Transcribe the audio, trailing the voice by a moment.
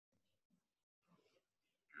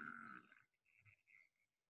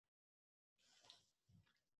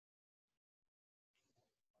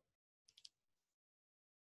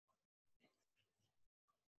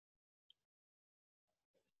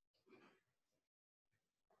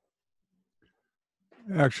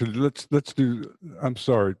Actually, let's do. I'm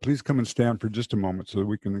sorry. Please come and stand for just a moment so that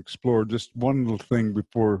we can explore just one little thing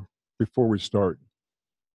before we start.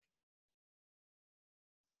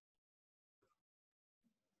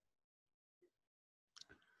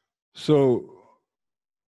 So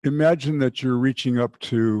imagine that you're reaching up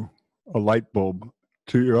to a light bulb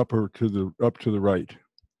to your up to the right,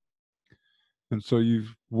 and so you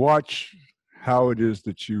watch how it is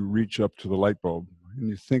that you reach up to the light bulb, and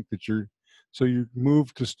you think that you're. So you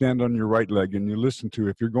move to stand on your right leg, and you listen to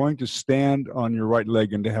if you're going to stand on your right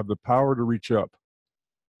leg and to have the power to reach up.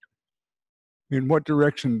 In what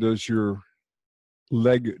direction does your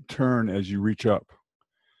leg turn as you reach up?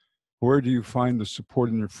 Where do you find the support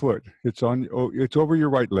in your foot? It's over your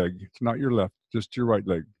right leg. It's not your left, just your right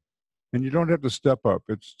leg. And you don't have to step up.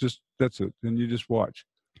 It's just, that's it. And you just watch.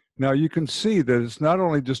 Now you can see that it's not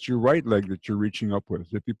only just your right leg that you're reaching up with.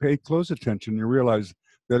 If you pay close attention, you realize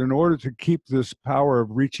that in order to keep this power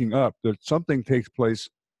of reaching up, that something takes place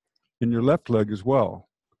in your left leg as well.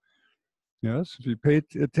 Yes, if you pay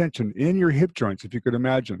attention in your hip joints, if you could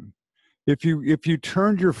imagine, if you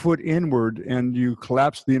turned your foot inward and you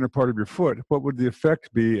collapsed the inner part of your foot, what would the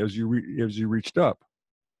effect be as you reached up?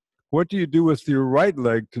 What do you do with your right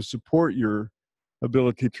leg to support your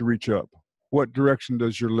ability to reach up? What direction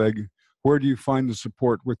does your leg? Where do you find the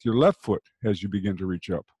support with your left foot as you begin to reach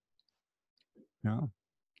up? Yeah.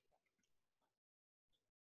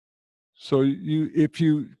 So if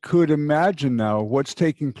you could imagine now what's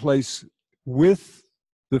taking place with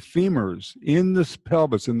the femurs in the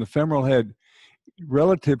pelvis, in the femoral head,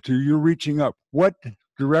 relative to you reaching up, what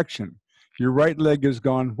direction? Your right leg has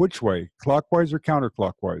gone which way, clockwise or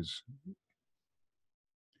counterclockwise?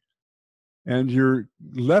 And your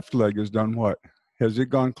left leg has done what? Has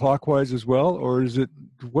it gone clockwise as well, or is it,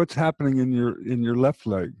 what's happening in your left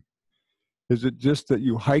leg? Is it just that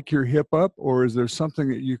you hike your hip up, or is there something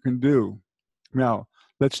that you can do? Now,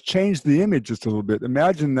 let's change the image just a little bit.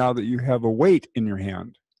 Imagine now that you have a weight in your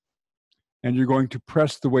hand, and you're going to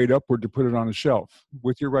press the weight upward to put it on a shelf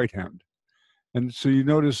with your right hand. And so you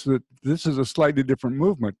notice that this is a slightly different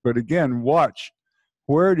movement, but again, watch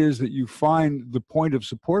where it is that you find the point of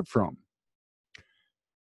support from.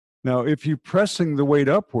 Now, if you're pressing the weight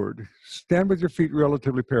upward, stand with your feet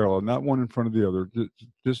relatively parallel, not one in front of the other,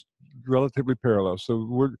 just relatively parallel. So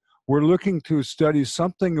we're looking to study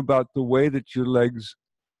something about the way that your legs,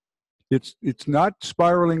 it's not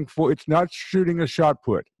spiraling, it's not shooting a shot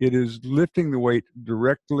put. It is lifting the weight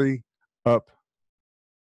directly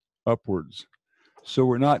upwards. So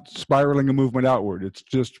we're not spiraling a movement outward. It's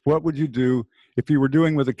just, what would you do if you were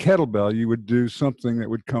doing with a kettlebell? You would do something that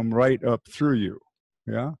would come right up through you.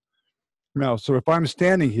 Yeah. Now, so if I'm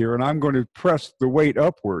standing here and I'm going to press the weight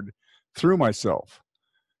upward through myself,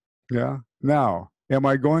 yeah. Now, am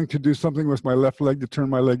I going to do something with my left leg to turn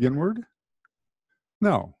my leg inward?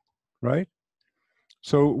 No, right?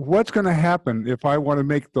 So what's going to happen if I want to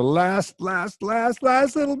make the last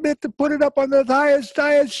little bit to put it up on the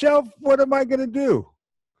highest shelf? What am I going to do?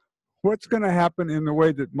 What's going to happen in the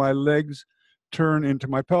way that my legs turn into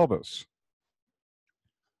my pelvis?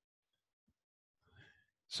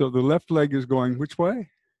 So the left leg is going which way?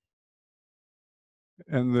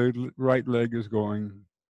 And the right leg is going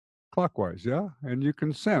clockwise, yeah? And you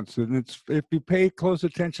can sense, and it's, if you pay close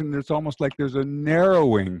attention, it's almost like there's a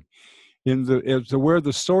narrowing in as to where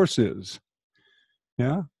the source is,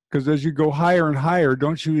 yeah? Because as you go higher and higher,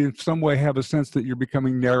 don't you in some way have a sense that you're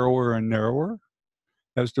becoming narrower and narrower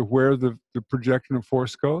as to where the projection of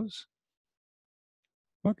force goes?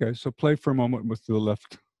 Okay, so play for a moment with the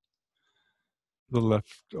left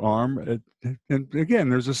arm. And again,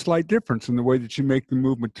 there's a slight difference in the way that you make the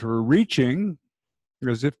movement to reaching,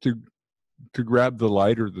 as if to grab the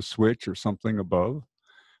light or the switch or something above.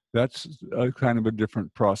 That's a kind of a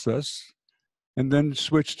different process. And then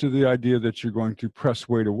switch to the idea that you're going to press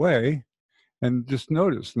weight away, and just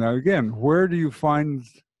notice. Now again, where do you find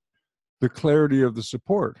the clarity of the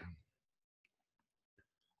support?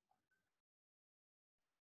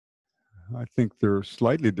 I think they're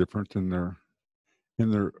slightly different in their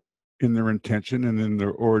intention and in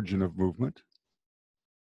their origin of movement.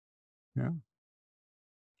 Yeah.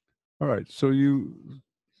 All right, so you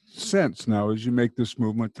sense now as you make this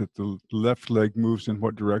movement that the left leg moves in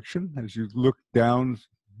what direction? As you look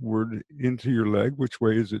downward into your leg, which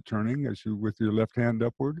way is it turning as you, with your left hand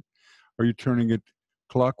upward? Are you turning it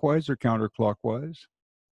clockwise or counterclockwise?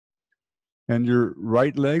 And your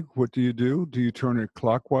right leg, what do? Do you turn it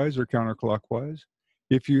clockwise or counterclockwise?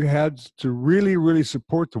 If you had to really, really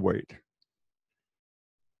support the weight,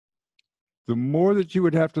 the more that you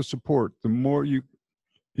would have to support, the more you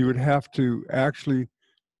would have to actually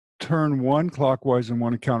turn one clockwise and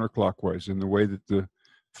one counterclockwise in the way that the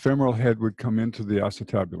femoral head would come into the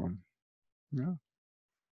acetabulum. Yeah.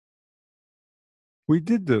 We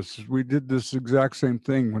did this exact same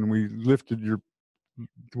thing when we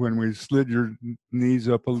slid your knees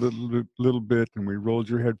up a little bit, and we rolled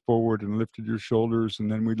your head forward and lifted your shoulders, and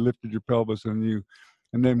then we lifted your pelvis, and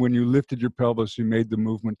then when you lifted your pelvis, you made the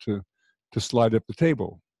movement to slide up the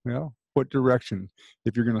table. Yeah. What direction?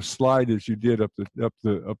 If you're going to slide as you did up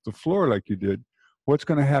the floor like you did, what's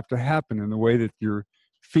going to happen in the way that your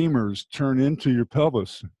femurs turn into your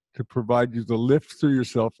pelvis to provide you the lift through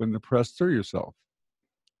yourself and the press through yourself?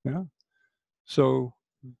 Yeah. So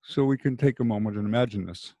we can take a moment and imagine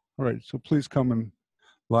this. All right. So please come and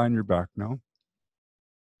lie on your back now.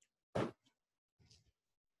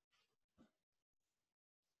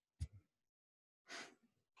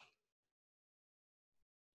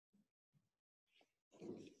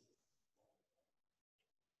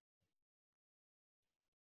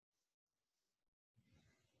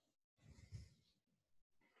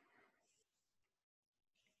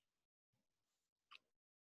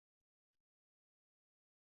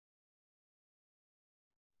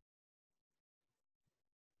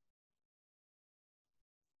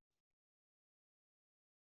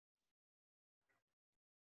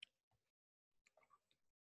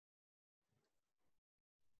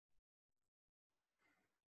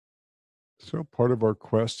 So part of our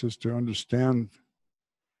quest is to understand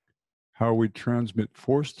how we transmit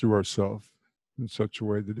force through ourselves in such a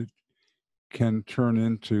way that it can turn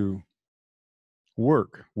into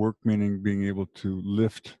work. Work meaning being able to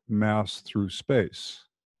lift mass through space.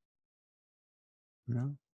 Yeah.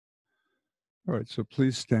 All right. So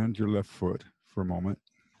please stand your left foot for a moment.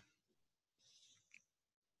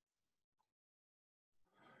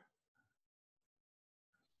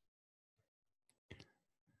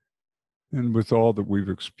 And with all that we've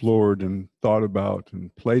explored and thought about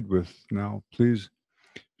and played with now, please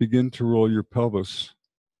begin to roll your pelvis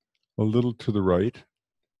a little to the right.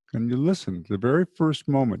 And you listen the very first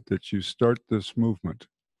moment that you start this movement.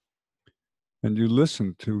 And you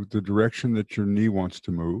listen to the direction that your knee wants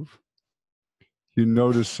to move. You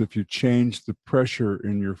notice if you change the pressure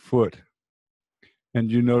in your foot. And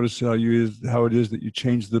you notice how it is that you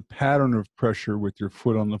change the pattern of pressure with your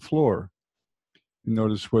foot on the floor. You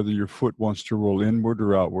notice whether your foot wants to roll inward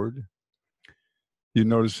or outward. You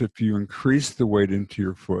notice if you increase the weight into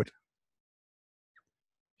your foot.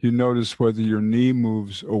 You notice whether your knee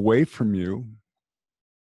moves away from you.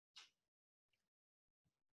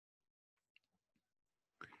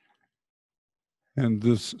 And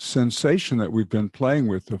this sensation that we've been playing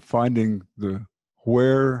with of finding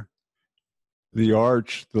where the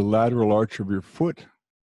arch, the lateral arch of your foot,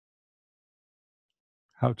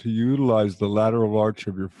 how to utilize the lateral arch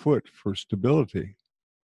of your foot for stability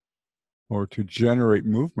or to generate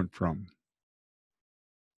movement from.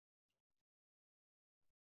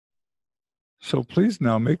 So please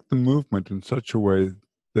now make the movement in such a way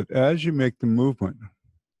that as you make the movement,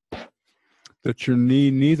 that your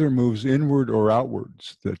knee neither moves inward or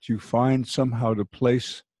outwards, that you find somehow to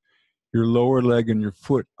place your lower leg and your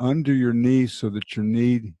foot under your knee so that your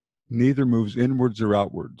knee neither moves inwards or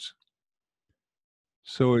outwards.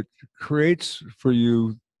 So it creates for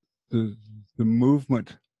you the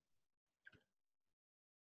movement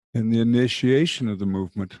and the initiation of the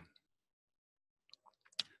movement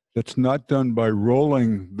that's not done by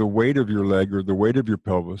rolling the weight of your leg or the weight of your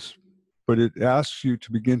pelvis, but it asks you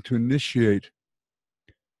to begin to initiate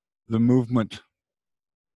the movement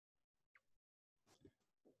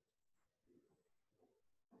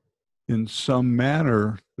in some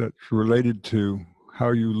manner that's related to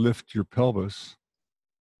how you lift your pelvis.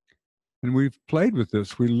 And we've played with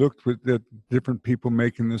this. We looked at different people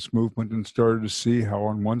making this movement and started to see how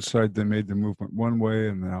on one side they made the movement one way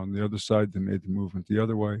and now on the other side they made the movement the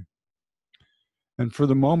other way. And for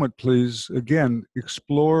the moment, please, again,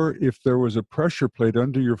 explore if there was a pressure plate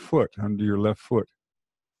under your foot, under your left foot.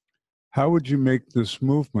 How would you make this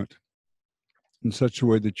movement in such a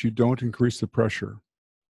way that you don't increase the pressure?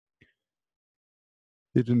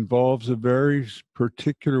 It involves a very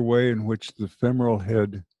particular way in which the femoral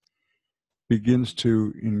head begins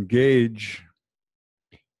to engage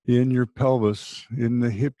in your pelvis, in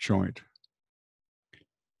the hip joint,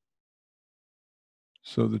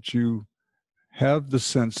 so that you have the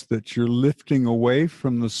sense that you're lifting away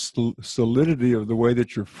from the solidity of the way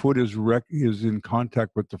that your foot is in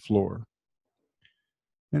contact with the floor.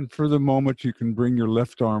 And for the moment, you can bring your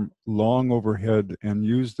left arm long overhead and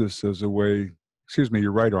use this as a way,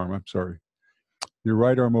 your right arm, I'm sorry. Your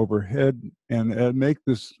right arm overhead and make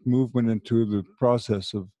this movement into the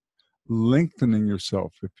process of lengthening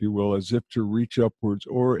yourself, if you will, as if to reach upwards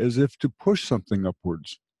or as if to push something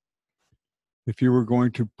upwards. If you were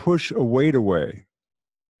going to push a weight away,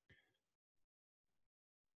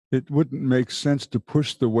 it wouldn't make sense to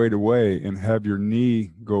push the weight away and have your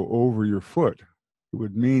knee go over your foot. It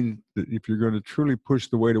would mean that if you're going to truly push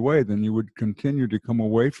the weight away, then you would continue to come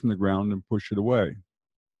away from the ground and push it away.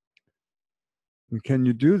 And can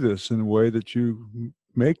you do this in a way that you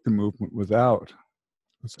make the movement without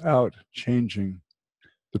changing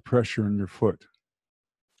the pressure in your foot?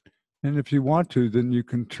 And if you want to, then you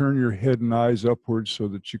can turn your head and eyes upwards so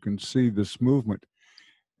that you can see this movement.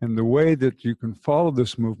 And the way that you can follow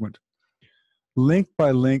this movement, link by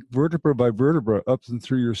link, vertebra by vertebra, up and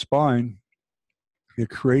through your spine, it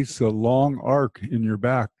creates a long arc in your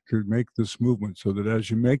back to make this movement, so that as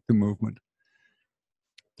you make the movement,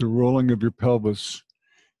 the rolling of your pelvis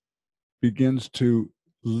begins to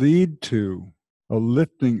lead to a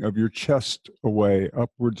lifting of your chest away,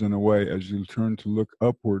 upwards and away, as you turn to look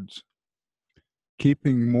upwards,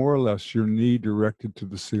 keeping more or less your knee directed to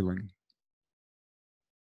the ceiling.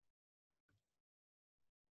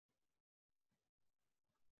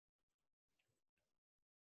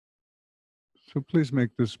 So please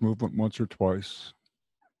make this movement once or twice.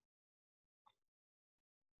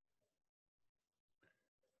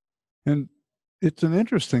 And it's an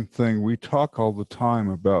interesting thing. We talk all the time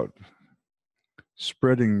about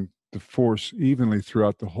spreading the force evenly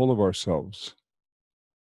throughout the whole of ourselves.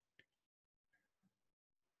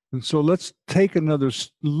 And so let's take another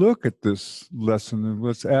look at this lesson, and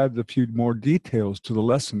let's add a few more details to the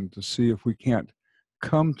lesson to see if we can't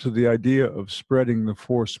come to the idea of spreading the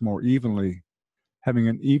force more evenly, having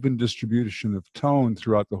an even distribution of tone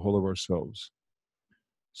throughout the whole of ourselves.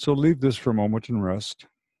 So leave this for a moment and rest.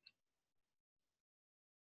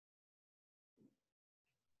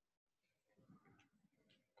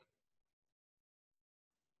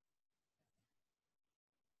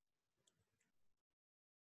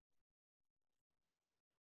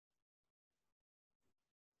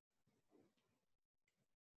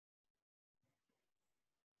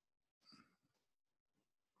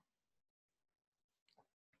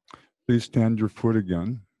 Please stand your foot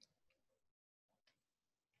again.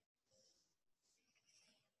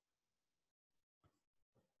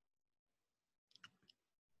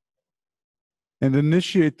 And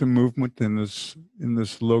initiate the movement in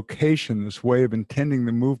this location, this way of intending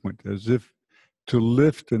the movement, as if to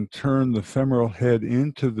lift and turn the femoral head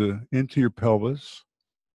into your pelvis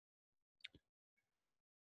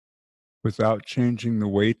without changing the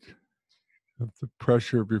weight of the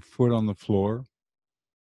pressure of your foot on the floor.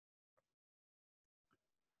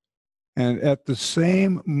 And at the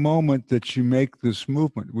same moment that you make this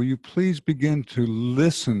movement, will you please begin to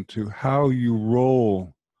listen to how you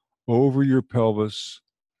roll over your pelvis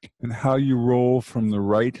and how you roll from the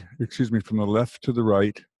left to the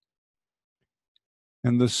right,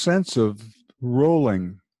 and the sense of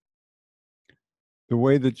rolling, the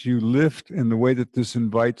way that you lift and the way that this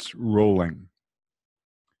invites rolling.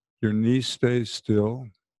 Your knee stays still.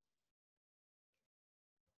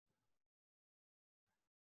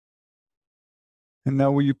 And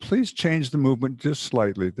now will you please change the movement just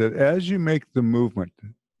slightly, that as you make the movement,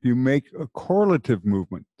 you make a correlative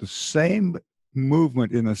movement, the same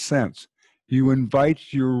movement in a sense. You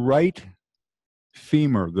invite your right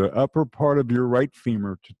femur, the upper part of your right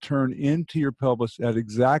femur, to turn into your pelvis at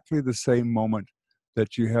exactly the same moment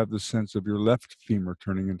that you have the sense of your left femur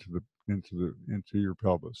turning into your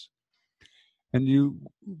pelvis. And you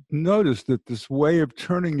notice that this way of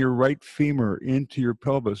turning your right femur into your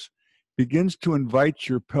pelvis begins to invite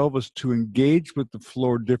your pelvis to engage with the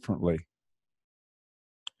floor differently.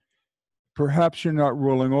 Perhaps you're not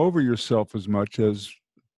rolling over yourself as much as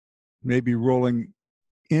maybe rolling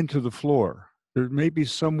into the floor. There may be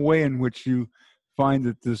some way in which you find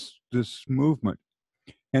that this movement,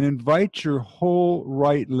 and invite your whole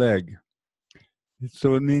right leg.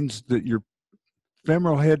 So it means that your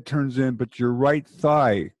femoral head turns in, but your right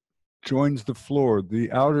thigh joins the floor,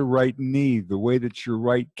 the outer right knee, the way that your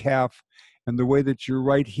right calf and the way that your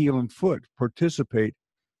right heel and foot participate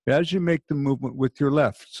as you make the movement with your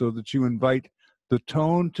left, so that you invite the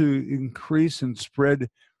tone to increase and spread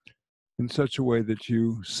in such a way that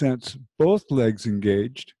you sense both legs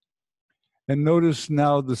engaged. And notice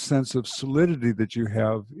now the sense of solidity that you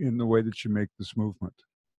have in the way that you make this movement.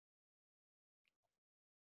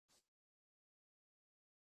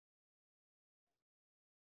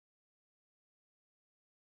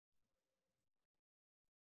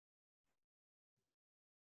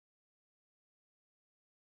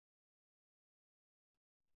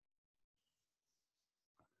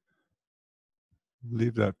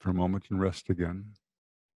 Leave that for a moment and rest again.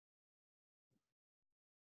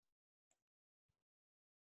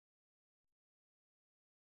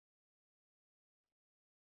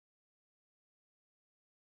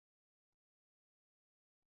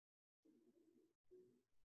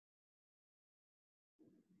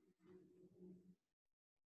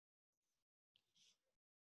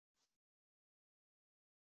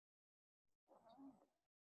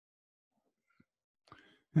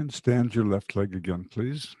 And stand your left leg again,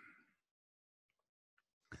 please.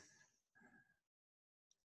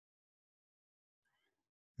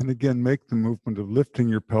 And again, make the movement of lifting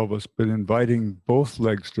your pelvis, but inviting both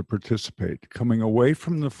legs to participate, coming away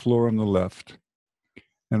from the floor on the left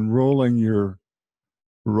and rolling your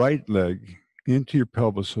right leg into your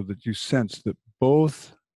pelvis so that you sense that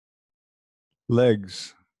both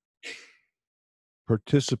legs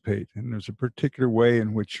participate. And there's a particular way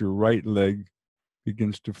in which your right leg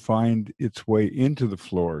begins to find its way into the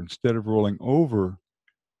floor. Instead of rolling over,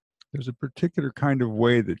 there's a particular kind of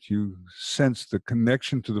way that you sense the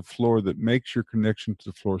connection to the floor that makes your connection to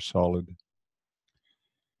the floor solid.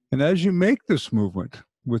 And as you make this movement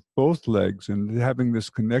with both legs and having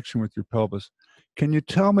this connection with your pelvis, can you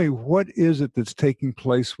tell me what is it that's taking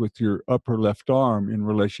place with your upper left arm in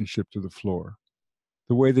relationship to the floor?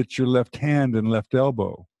 The way that your left hand and left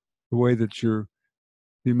elbow, the way that you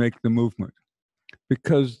make the movement.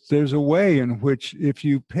 Because there's a way in which, if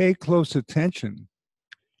you pay close attention,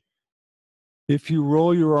 if you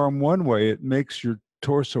roll your arm one way, it makes your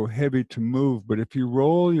torso heavy to move. But if you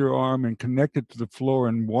roll your arm and connect it to the floor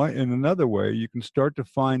in another way, you can start to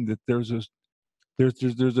find that there's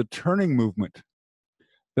a turning movement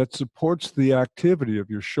that supports the activity of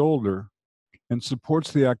your shoulder and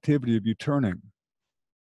supports the activity of you turning,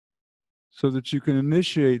 so that you can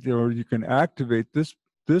initiate or you can activate this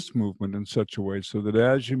movement in such a way so that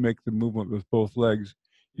as you make the movement with both legs,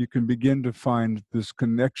 you can begin to find this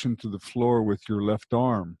connection to the floor with your left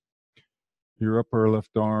arm, your upper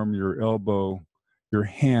left arm, your elbow, your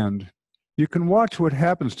hand. You can watch what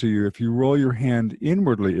happens to you if you roll your hand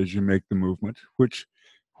inwardly as you make the movement, which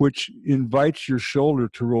invites your shoulder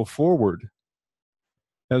to roll forward,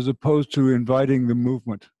 as opposed to inviting the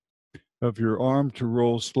movement of your arm to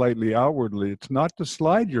roll slightly outwardly. It's not to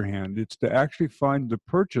slide your hand, it's to actually find the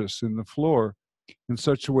purchase in the floor in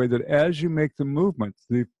such a way that as you make the movement,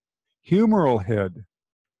 the humeral head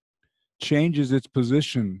changes its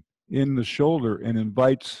position in the shoulder and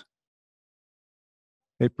invites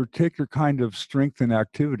a particular kind of strength and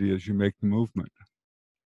activity as you make the movement.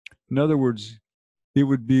 In other words, you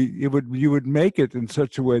would make it in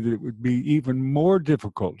such a way that it would be even more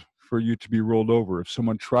difficult for you to be rolled over. If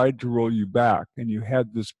someone tried to roll you back and you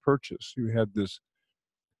had this purchase, you had this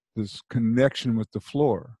connection with the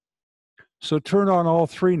floor. So turn on all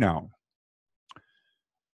three now.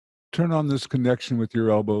 Turn on this connection with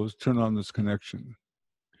your elbows, turn on this connection.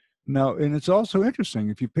 Now, and it's also interesting,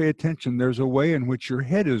 if you pay attention, there's a way in which your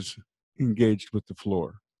head is engaged with the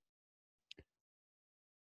floor.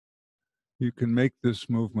 You can make this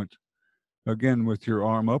movement, again, with your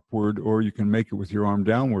arm upward, or you can make it with your arm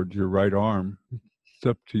downward, your right arm. It's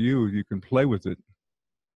up to you. You can play with it.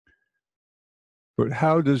 But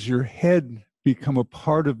how does your head become a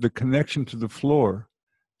part of the connection to the floor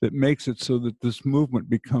that makes it so that this movement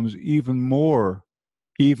becomes even more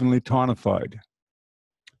evenly tonified?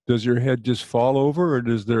 Does your head just fall over, or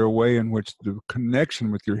is there a way in which the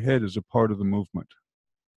connection with your head is a part of the movement?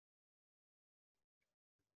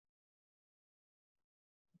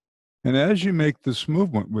 And as you make this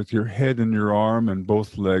movement with your head and your arm and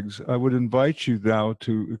both legs, I would invite you now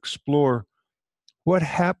to explore what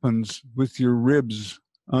happens with your ribs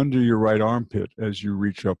under your right armpit as you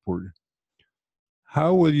reach upward.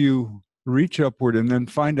 How will you reach upward, and then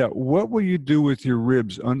find out what will you do with your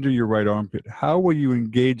ribs under your right armpit? How will you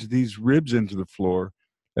engage these ribs into the floor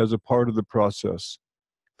as a part of the process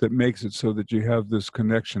that makes it so that you have this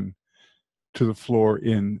connection to the floor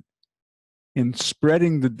in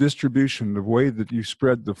spreading the distribution, the way that you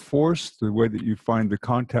spread the force, the way that you find the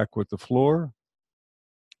contact with the floor.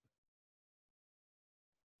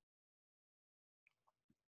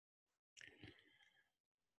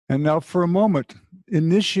 And now for a moment,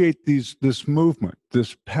 initiate this movement,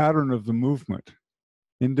 this pattern of the movement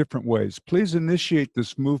in different ways. Please initiate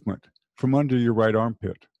this movement from under your right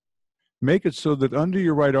armpit. Make it so that under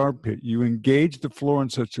your right armpit, you engage the floor in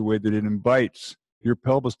such a way that it invites your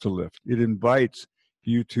pelvis to lift. It invites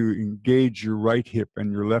you to engage your right hip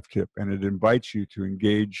and your left hip, and it invites you to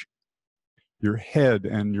engage your head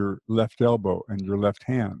and your left elbow and your left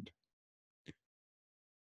hand.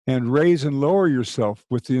 And raise and lower yourself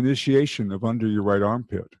with the initiation of under your right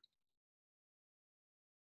armpit.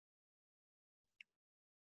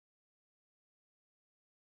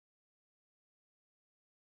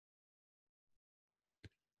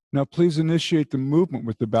 Now, please initiate the movement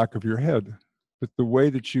with the back of your head, but the way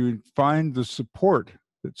that you find the support,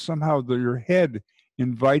 that somehow your head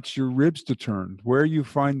invites your ribs to turn, where you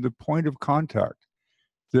find the point of contact,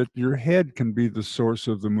 that your head can be the source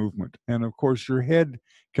of the movement. And of course, your head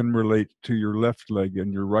can relate to your left leg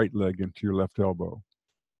and your right leg and to your left elbow.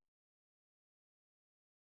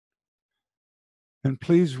 And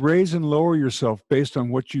please raise and lower yourself based on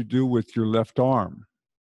what you do with your left arm,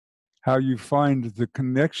 how you find the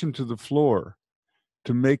connection to the floor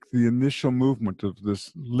to make the initial movement of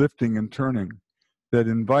this lifting and turning that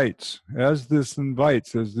invites. As this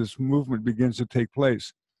movement begins to take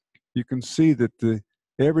place, you can see that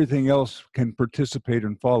everything else can participate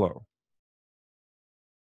and follow.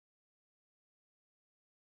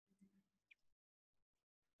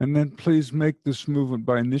 And then please make this movement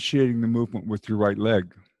by initiating the movement with your right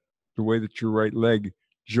leg, the way that your right leg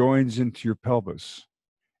joins into your pelvis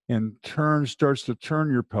and starts to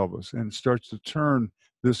turn your pelvis and starts to turn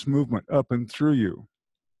this movement up and through you.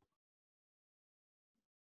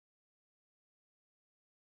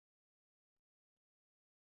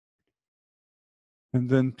 And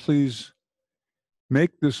then please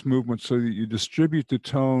make this movement so that you distribute the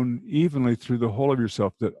tone evenly through the whole of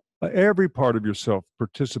yourself, that every part of yourself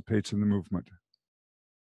participates in the movement.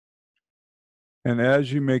 And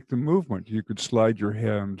as you make the movement, you could slide your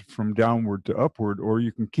hand from downward to upward, or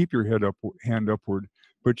you can keep your hand upward,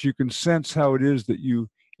 but you can sense how it is that you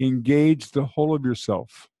engage the whole of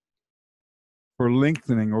yourself for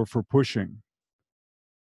lengthening or for pushing.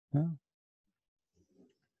 Yeah.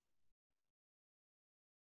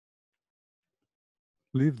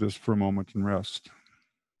 Leave this for a moment and rest.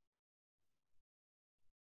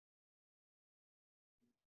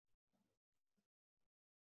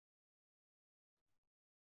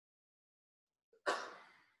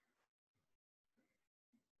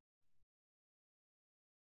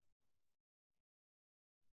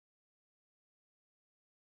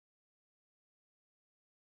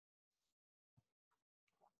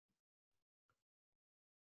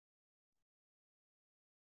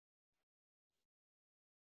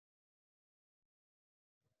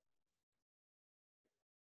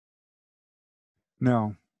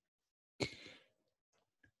 Now,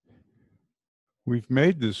 we've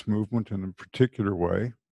made this movement in a particular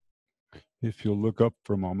way. If you'll look up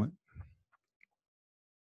for a moment.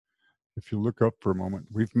 If you look up for a moment,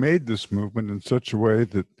 we've made this movement in such a way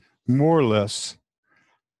that more or less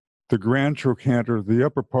the grand trochanter, the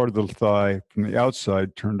upper part of the thigh from the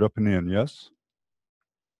outside turned up and in, yes?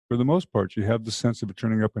 For the most part, you have the sense of it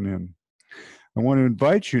turning up and in. I want to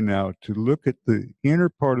invite you now to look at the inner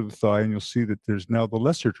part of the thigh, and you'll see that there's now the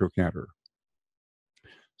lesser trochanter.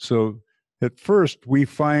 So at first, we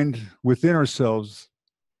find within ourselves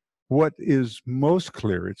what is most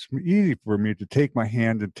clear. It's easy for me to take my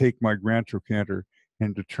hand and take my grand trochanter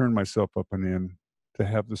and to turn myself up and in, to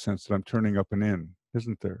have the sense that I'm turning up and in,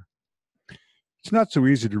 isn't there? It's not so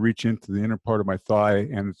easy to reach into the inner part of my thigh,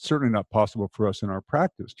 and it's certainly not possible for us in our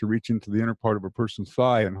practice to reach into the inner part of a person's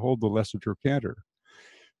thigh and hold the lesser trochanter.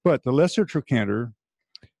 But the lesser trochanter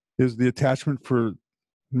is the attachment for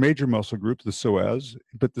major muscle group, the psoas,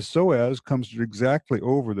 but the psoas comes exactly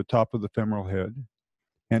over the top of the femoral head.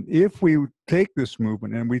 And if we take this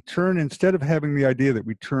movement and we turn, instead of having the idea that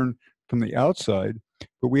we turn from the outside,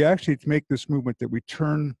 but we actually make this movement that we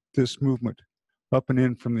turn this movement up and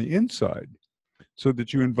in from the inside, so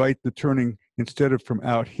that you invite the turning instead of from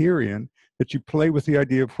out here in, that you play with the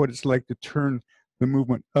idea of what it's like to turn the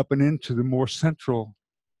movement up and into the more central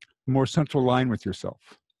line with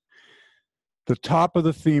yourself. The top of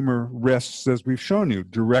the femur rests, as we've shown you,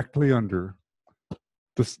 directly under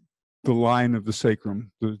the line of the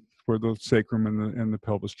sacrum, where the sacrum and the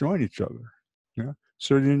pelvis join each other. Yeah.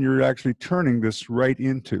 So then you're actually turning this right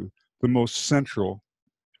into the most central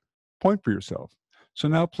point for yourself. So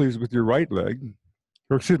now, please, with your right leg,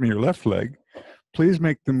 or excuse me, your left leg, please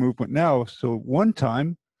make the movement now. So one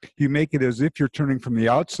time, you make it as if you're turning from the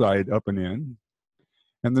outside up and in,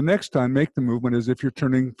 and the next time, make the movement as if you're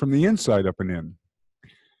turning from the inside up and in.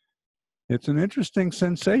 It's an interesting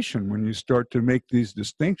sensation when you start to make these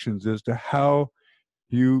distinctions as to how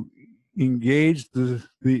you engage the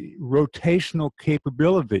rotational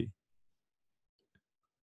capability.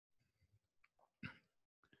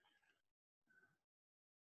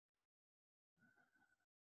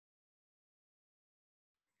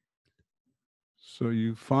 So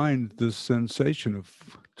you find this sensation of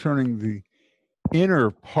turning the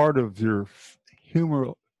inner part of your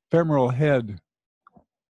femoral head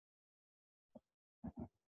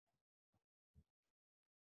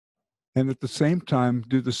and at the same time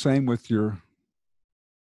do the same with your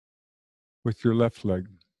left leg.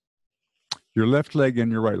 Your left leg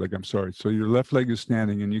and your right leg, I'm sorry. So your left leg is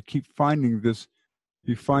standing and you keep finding this,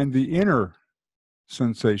 you find the inner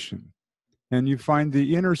sensation and you find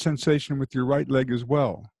the inner sensation with your right leg as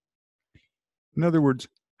well. In other words,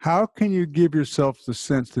 how can you give yourself the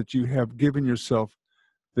sense that you have given yourself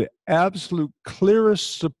the absolute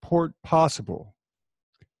clearest support possible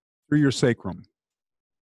through your sacrum?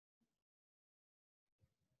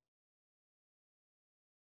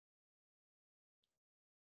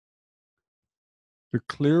 The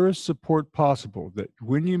clearest support possible, that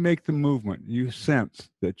when you make the movement, you sense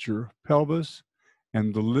that your pelvis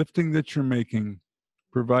and the lifting that you're making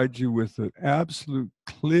provides you with an absolute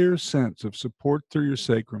clear sense of support through your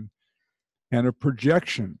sacrum and a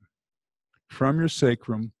projection from your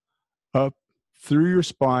sacrum up through your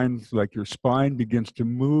spine, like your spine begins to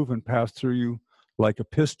move and pass through you like a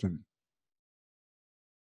piston.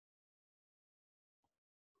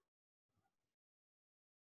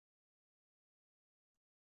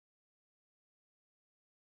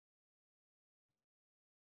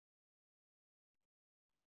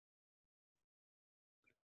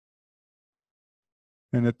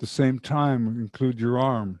 And at the same time, include your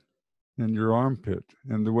arm and your armpit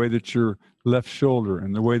and the way that your left shoulder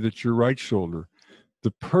and the way that your right shoulder,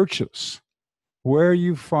 the purchase, where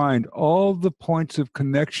you find all the points of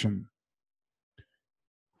connection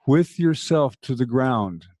with yourself to the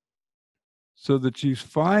ground, so that you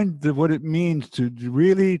find what it means to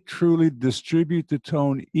really, truly distribute the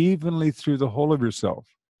tone evenly through the whole of yourself,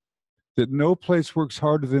 that no place works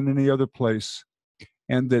harder than any other place,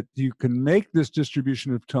 and that you can make this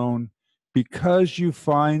distribution of tone because you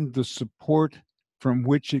find the support from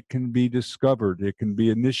which it can be discovered, it can be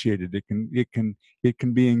initiated, it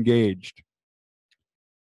can be engaged.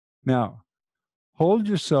 Now, hold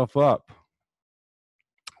yourself up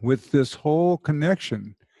with this whole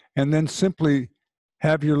connection, and then simply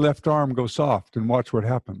have your left arm go soft and watch what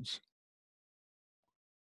happens.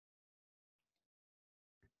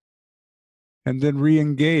 And then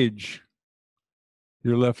re-engage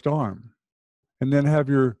your left arm. And then have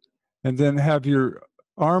your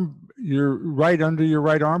arm, your right under your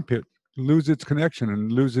right armpit, lose its connection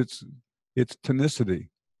and lose its tonicity.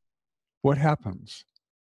 What happens?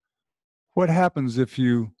 What happens if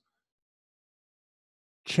you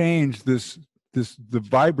change the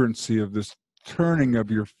vibrancy of this turning of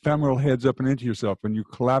your femoral heads up and into yourself, and you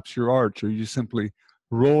collapse your arch, or you simply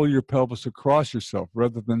roll your pelvis across yourself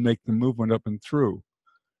rather than make the movement up and through?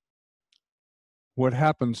 What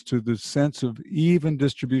happens to the sense of even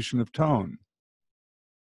distribution of tone?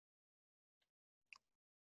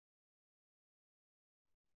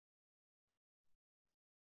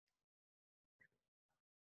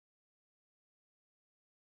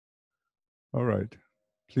 All right.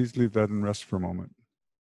 Please leave that and rest for a moment.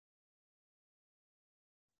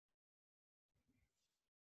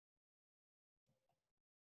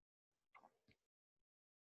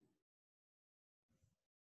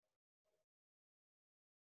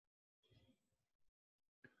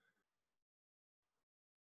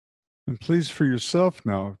 And please, for yourself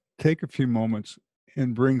now, take a few moments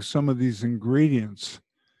and bring some of these ingredients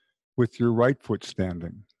with your right foot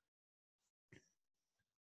standing.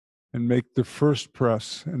 And make the first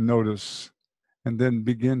press and notice, and then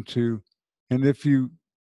begin to, and if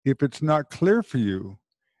it's not clear for you,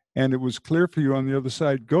 and it was clear for you on the other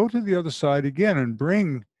side, go to the other side again and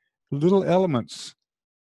bring little elements.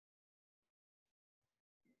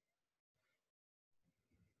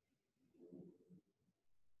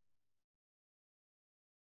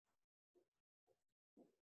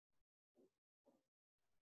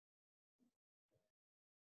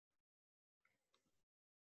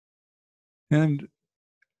 And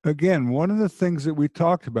again, one of the things that we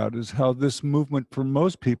talked about is how this movement for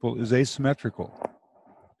most people is asymmetrical,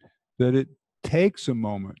 that it takes a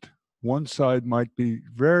moment. One side might be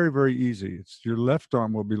very, very easy. It's your left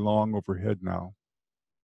arm will be long overhead now.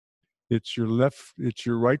 It's your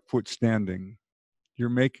right foot standing. You're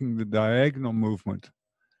making the diagonal movement.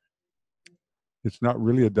 It's not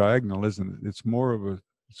really a diagonal, isn't it? It's more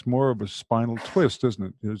of a spinal twist, isn't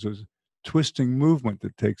it? There's a twisting movement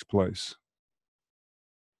that takes place.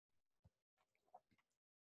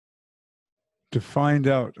 To find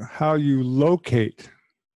out how you locate,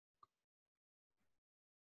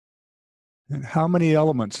 and how many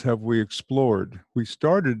elements have we explored? We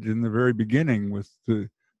started in the very beginning with the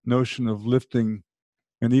notion of lifting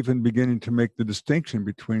and even beginning to make the distinction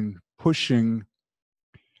between pushing.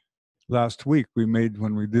 Last week we made,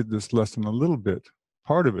 when we did this lesson, a little bit,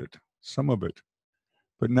 part of it, some of it.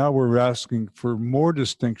 But now we're asking for more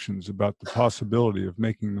distinctions about the possibility of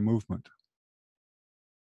making the movement.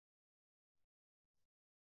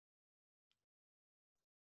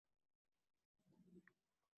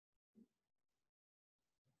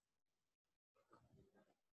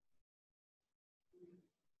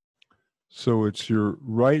 So it's your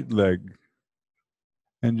right leg.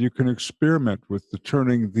 And you can experiment with the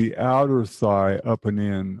turning the outer thigh up and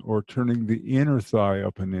in, or turning the inner thigh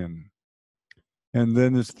up and in. And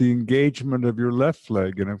then it's the engagement of your left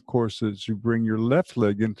leg. And of course, as you bring your left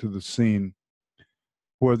leg into the scene,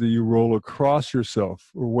 whether you roll across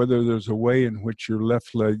yourself or whether there's a way in which your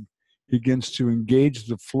left leg begins to engage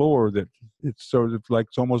the floor, that it's sort of like,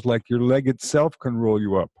 it's almost like your leg itself can roll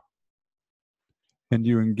you up. And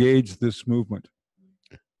you engage this movement.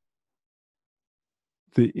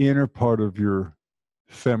 The inner part of your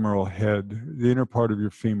femoral head, the inner part of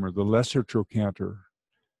your femur, the lesser trochanter,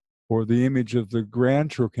 or the image of the grand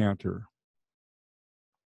trochanter,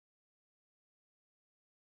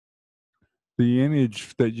 the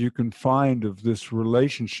image that you can find of this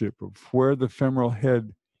relationship of where the femoral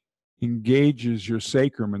head engages your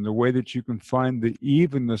sacrum, and the way that you can find the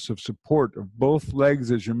evenness of support of both legs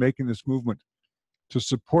as you're making this movement to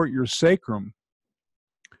support your sacrum,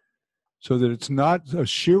 so that it's not a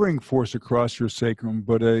shearing force across your sacrum,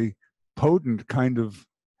 but a potent kind of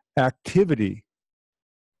activity.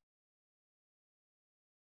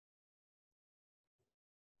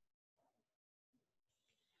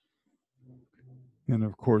 And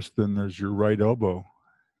of course, then there's your right elbow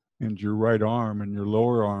and your right arm and your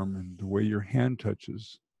lower arm and the way your hand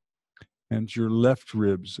touches, and your left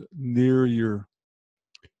ribs near your,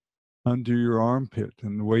 under your armpit,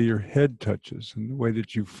 and the way your head touches, and the way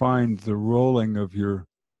that you find the rolling of your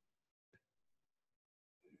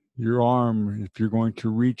arm, if you're going to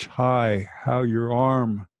reach high, how your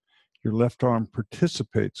arm, your left arm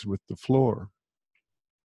participates with the floor.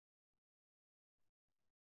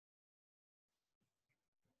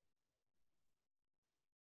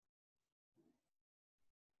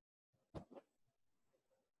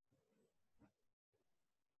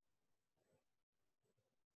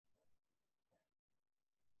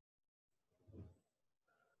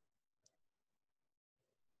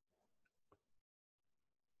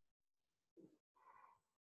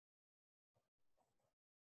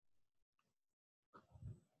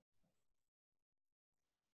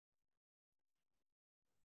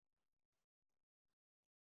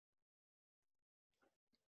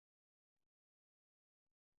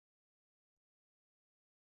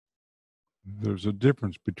 There's a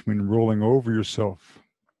difference between rolling over yourself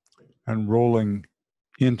and rolling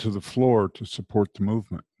into the floor to support the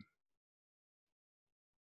movement.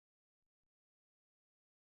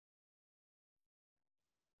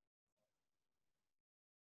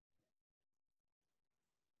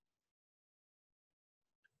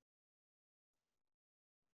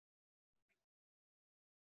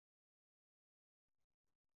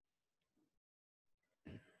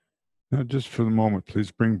 Now, just for the moment,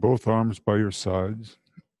 please bring both arms by your sides.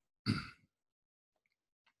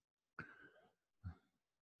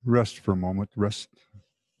 Rest for a moment, rest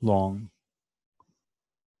long.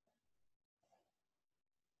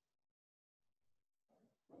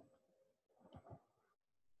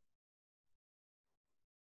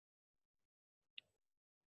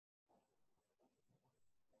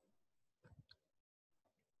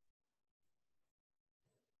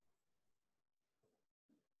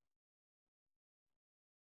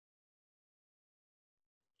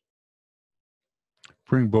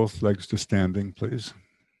 Bring both legs to standing, please.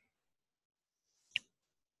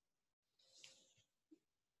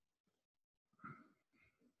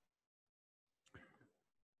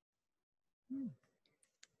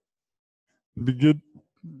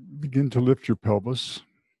 Begin to lift your pelvis.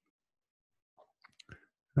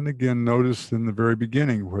 And again, notice in the very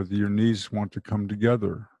beginning whether your knees want to come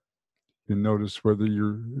together. You notice whether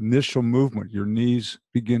your initial movement, your knees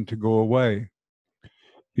begin to go away.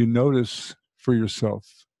 You notice for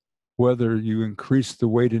yourself whether you increase the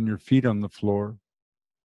weight in your feet on the floor,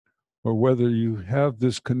 or whether you have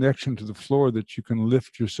this connection to the floor that you can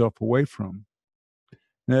lift yourself away from.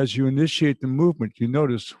 And as you initiate the movement, you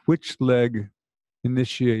notice which leg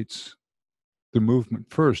initiates the movement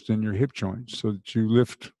first in your hip joints, so that you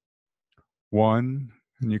lift one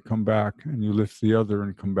and you come back, and you lift the other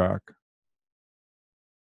and come back.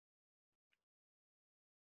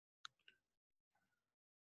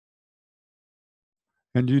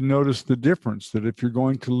 And you notice the difference, that if you're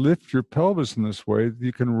going to lift your pelvis in this way,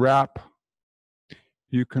 you can wrap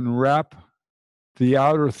the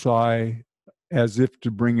outer thigh as if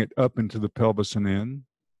to bring it up into the pelvis and in,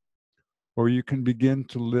 or you can begin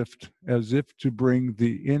to lift as if to bring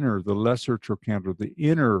the inner, the lesser trochanter, the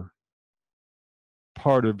inner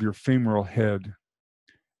part of your femoral head,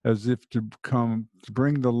 as if to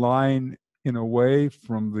bring the line in a way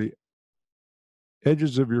from the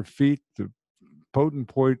edges of your feet, the potent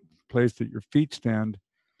point place that your feet stand,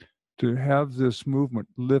 to have this movement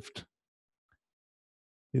lift.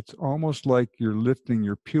 It's almost like you're lifting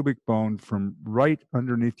your pubic bone from right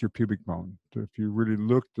underneath your pubic bone. So if you really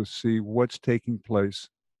look to see what's taking place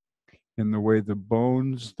in the way the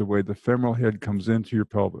bones, the way the femoral head comes into your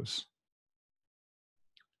pelvis.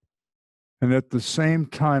 And at the same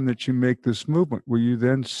time that you make this movement, will you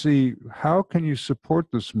then see how can you support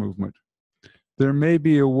this movement? There may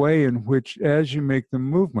be a way in which, as you make the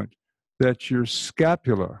movement, that your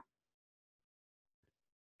scapula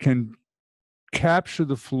can capture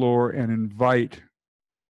the floor and invite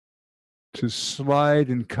to slide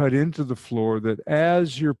and cut into the floor, that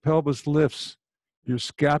as your pelvis lifts, your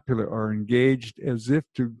scapula are engaged as if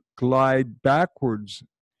to glide backwards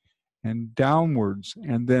and downwards,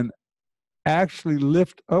 and then actually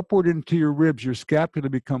lift upward into your ribs. Your scapula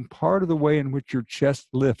become part of the way in which your chest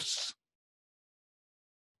lifts.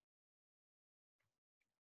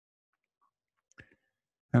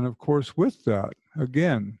 And of course, with that,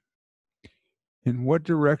 again, in what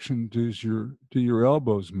direction do your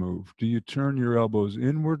elbows move? Do you turn your elbows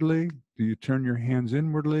inwardly? Do you turn your hands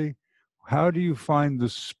inwardly? How do you find the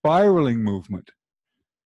spiraling movement?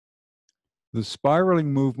 The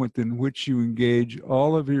spiraling movement in which you engage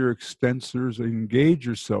all of your extensors, engage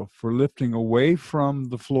yourself for lifting away from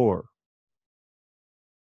the floor.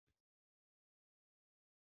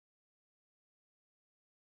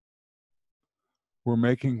 We're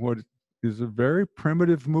making what is a very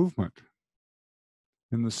primitive movement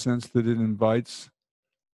in the sense that it invites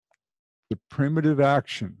the primitive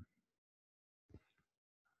action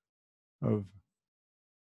of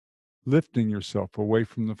lifting yourself away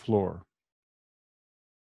from the floor.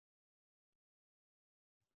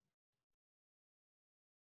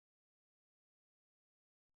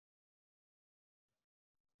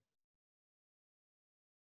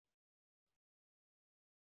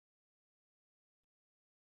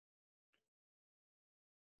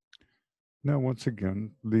 Now, once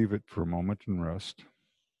again, leave it for a moment and rest.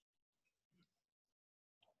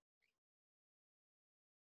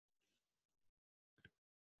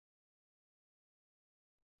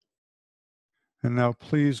 And now,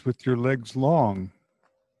 please, with your legs long,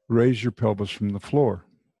 raise your pelvis from the floor.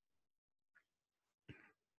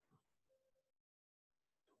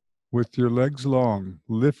 With your legs long,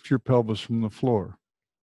 lift your pelvis from the floor.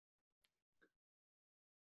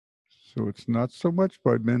 So it's not so much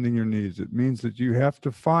by bending your knees. It means that you have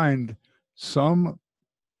to find some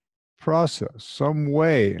process, some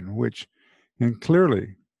way in which, and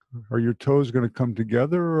clearly, are your toes going to come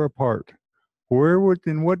together or apart?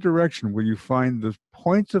 In what direction will you find the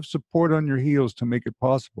points of support on your heels to make it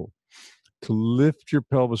possible to lift your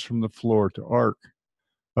pelvis from the floor, to arc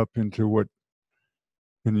up into what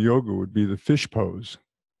in yoga would be the fish pose,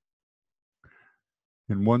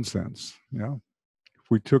 in one sense, yeah? If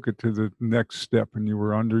we took it to the next step and you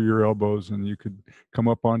were under your elbows and you could come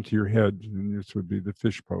up onto your head, and this would be the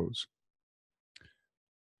fish pose.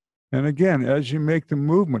 And again, as you make the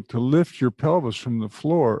movement to lift your pelvis from the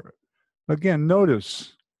floor, again,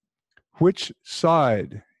 notice which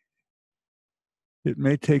side. It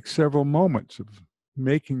may take several moments of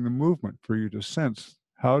making the movement for you to sense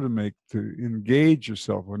how to engage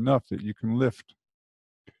yourself enough that you can lift.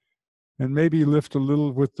 And maybe lift a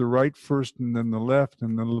little with the right first and then the left,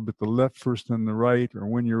 and then a little bit the left first and the right, or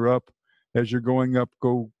when you're up, as you're going up,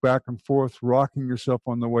 go back and forth, rocking yourself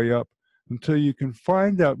on the way up, until you can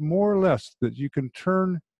find out more or less that you can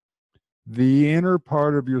turn the inner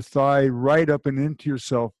part of your thigh right up and into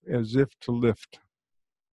yourself as if to lift.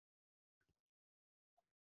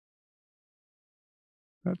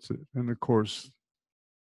 That's it. And of course,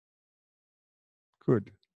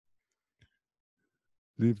 good.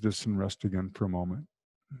 Leave this and rest again for a moment.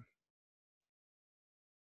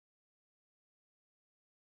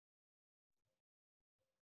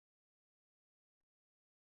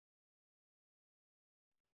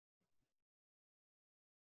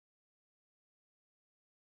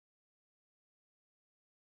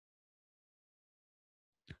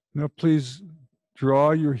 Now, please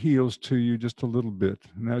draw your heels to you just a little bit.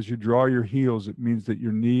 And as you draw your heels, it means that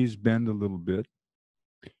your knees bend a little bit.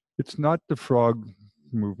 It's not the frog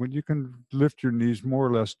movement. You can lift your knees more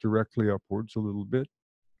or less directly upwards a little bit.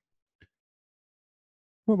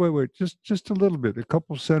 Well, wait, just a little bit, a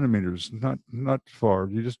couple centimeters, not far.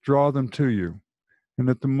 You just draw them to you. And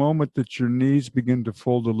at the moment that your knees begin to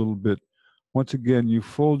fold a little bit, once again, you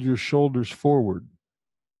fold your shoulders forward.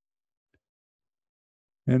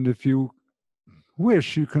 And if you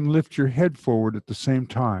wish, you can lift your head forward at the same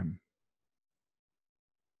time.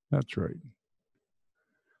 That's right.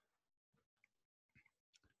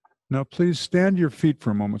 Now, please stand to your feet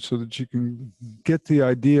for a moment so that you can get the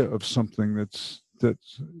idea of something that's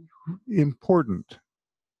important.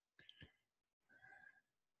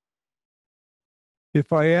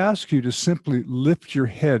 If I ask you to simply lift your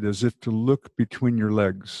head as if to look between your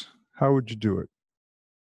legs, how would you do it?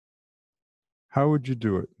 How would you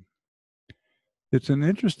do it? It's an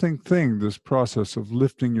interesting thing, this process of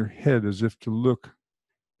lifting your head as if to look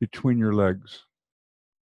between your legs.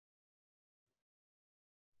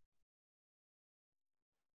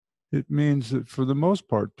 It means that for the most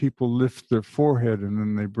part, people lift their forehead and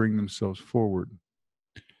then they bring themselves forward.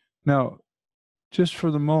 Now, just for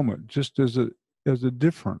the moment, just as a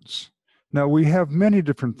difference. Now, we have many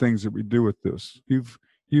different things that we do with this.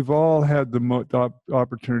 You've all had the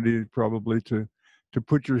opportunity probably to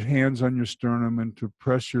put your hands on your sternum and to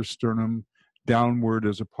press your sternum downward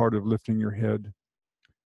as a part of lifting your head.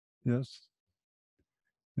 Yes.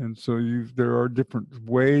 And so there are different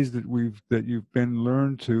ways that you've been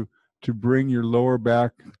learned to bring your lower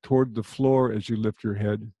back toward the floor as you lift your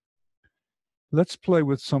head. Let's play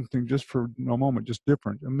with something just for a moment, just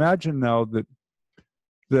different. Imagine now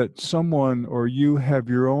that someone or you have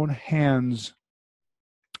your own hands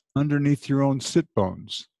underneath your own sit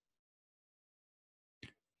bones.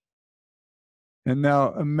 And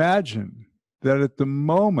now imagine that at the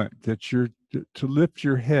moment that you're to lift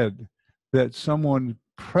your head, that someone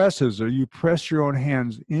presses or you press your own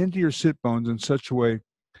hands into your sit bones in such a way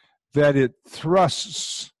that it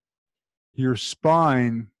thrusts your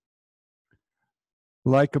spine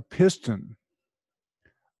like a piston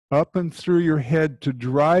up and through your head to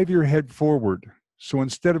drive your head forward. So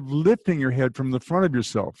instead of lifting your head from the front of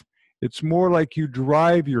yourself, it's more like you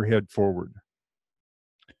drive your head forward.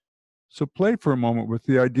 So play for a moment with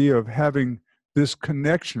the idea of having this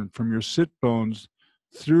connection from your sit bones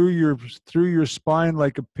through your spine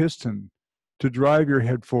like a piston to drive your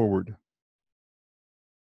head forward.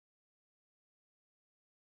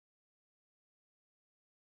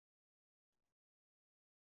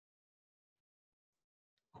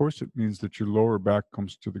 Of course, it means that your lower back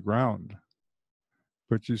comes to the ground.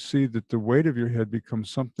 But you see that the weight of your head becomes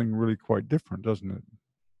something really quite different, doesn't it?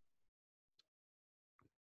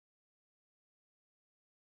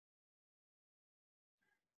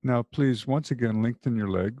 Now, please, once again, lengthen your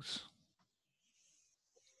legs.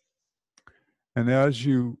 And as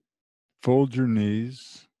you fold your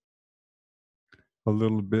knees a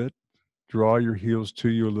little bit, draw your heels to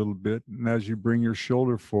you a little bit, and as you bring your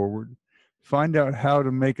shoulder forward, find out how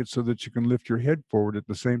to make it so that you can lift your head forward at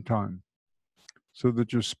the same time, so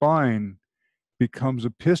that your spine becomes a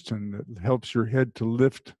piston that helps your head to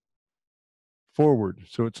lift forward.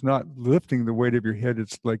 So it's not lifting the weight of your head,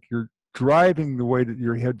 it's like you're driving the weight of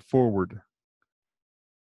your head forward.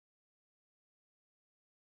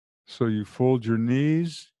 So you fold your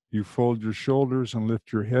knees, you fold your shoulders and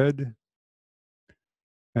lift your head.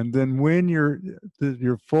 And then when you're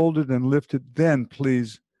folded and lifted, then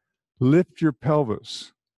please lift your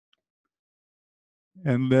pelvis.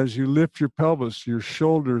 And as you lift your pelvis, your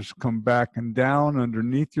shoulders come back and down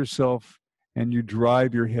underneath yourself, and you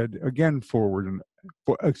drive your head again forward and,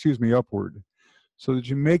 upward, so that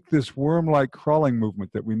you make this worm-like crawling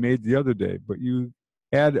movement that we made the other day, but you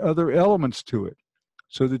add other elements to it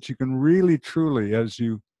so that you can really, truly,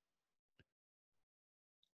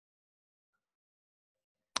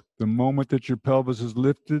 the moment that your pelvis is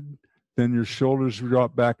lifted, then your shoulders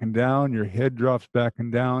drop back and down, your head drops back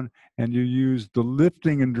and down, and you use the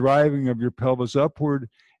lifting and driving of your pelvis upward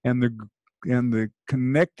and the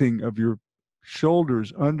connecting of your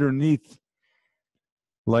shoulders underneath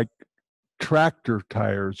like tractor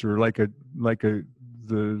tires or like a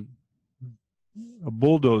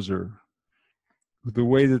bulldozer, the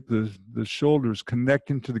way that the shoulders connect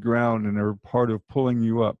into the ground and are part of pulling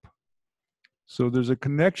you up. So there's a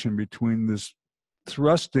connection between this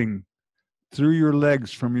thrusting through your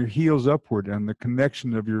legs from your heels upward and the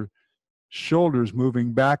connection of your shoulders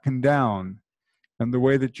moving back and down and the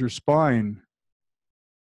way that your spine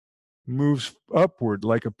moves upward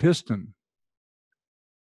like a piston.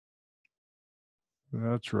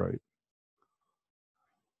 That's right.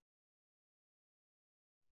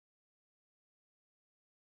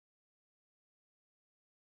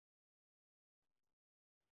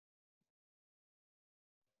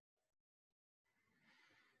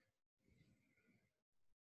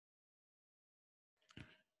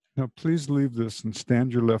 Now please leave this and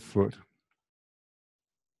stand your left foot.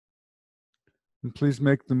 And please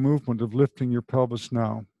make the movement of lifting your pelvis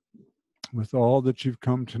now with all that you've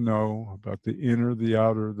come to know about the inner, the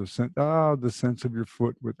outer, the sense of your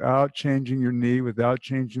foot, without changing your knee, without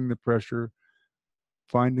changing the pressure.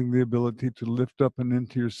 finding the ability to lift up and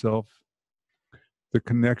into yourself, the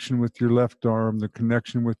connection with your left arm, the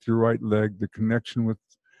connection with your right leg, the connection with,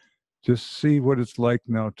 just see what it's like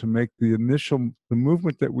now to make the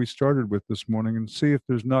movement that we started with this morning, and see if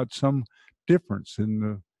there's not some difference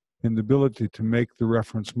in the ability to make the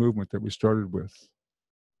reference movement that we started with.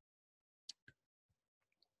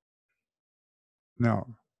 Now,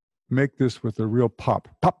 make this with a real pop.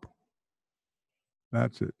 Pop!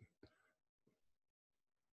 That's it.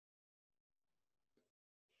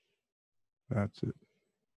 That's it.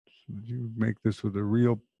 So you make this with a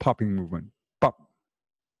real popping movement. Pop!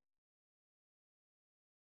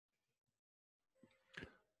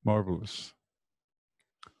 Marvelous.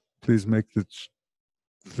 Please make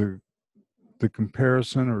the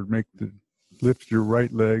comparison, or lift your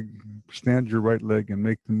right leg, stand your right leg and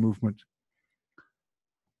make the movement.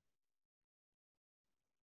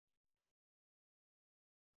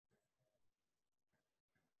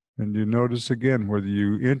 And you notice again whether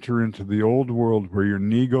you enter into the old world where your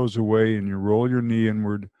knee goes away and you roll your knee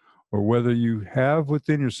inward, or whether you have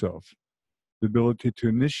within yourself the ability to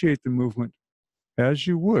initiate the movement as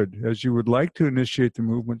you would like to initiate the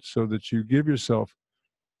movement, so that you give yourself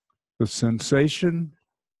the sensation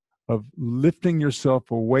of lifting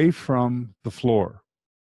yourself away from the floor.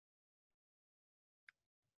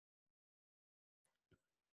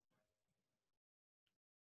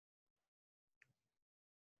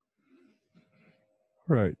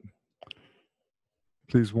 Right.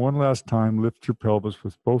 Please, one last time, lift your pelvis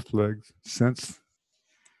with both legs. Sense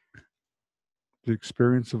the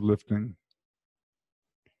experience of lifting.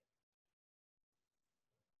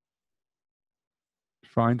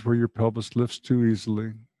 Find where your pelvis lifts too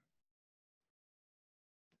easily.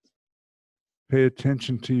 Pay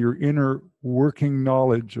attention to your inner working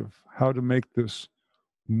knowledge of how to make this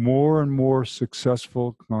more and more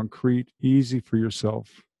successful, concrete, easy for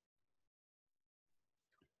yourself.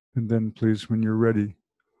 And then please, when you're ready,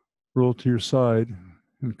 roll to your side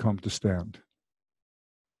and come to stand.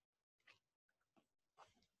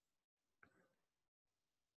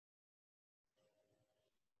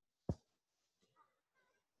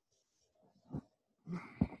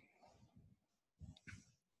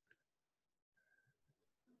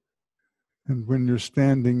 And when you're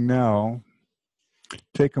standing now,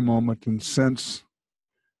 take a moment and sense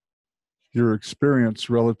your experience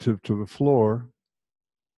relative to the floor,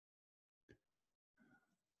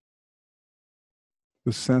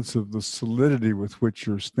 the sense of the solidity with which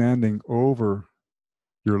you're standing over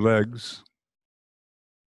your legs,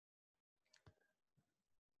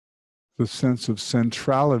 the sense of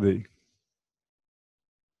centrality,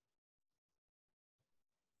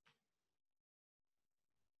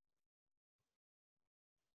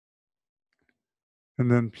 and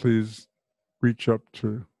then please reach up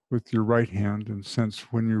with your right hand, and sense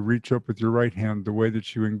when you reach up with your right hand, the way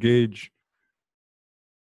that you engage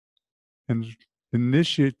and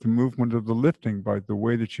initiate the movement of the lifting by the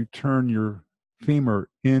way that you turn your femur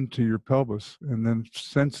into your pelvis, and then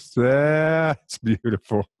sense that's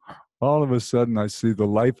beautiful. All of a sudden, I see the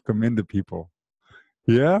life come into people.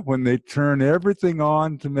 Yeah, when they turn everything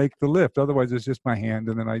on to make the lift. Otherwise, it's just my hand,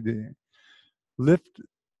 and then I lift.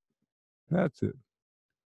 That's it.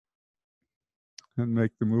 And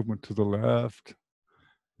make the movement to the left.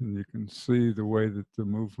 And you can see the way that the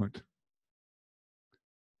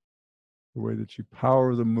way that you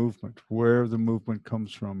power the movement, where the movement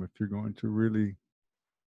comes from, if you're going to really.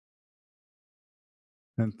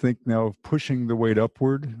 And think now of pushing the weight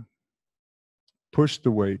upward. Push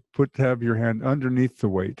the weight, have your hand underneath the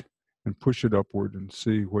weight and push it upward, and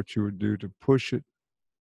see what you would do to push it.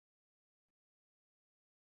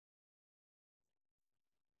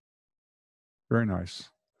 Very nice.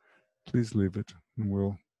 Please leave it, and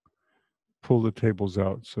we'll pull the tables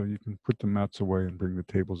out so you can put the mats away and bring the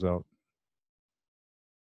tables out.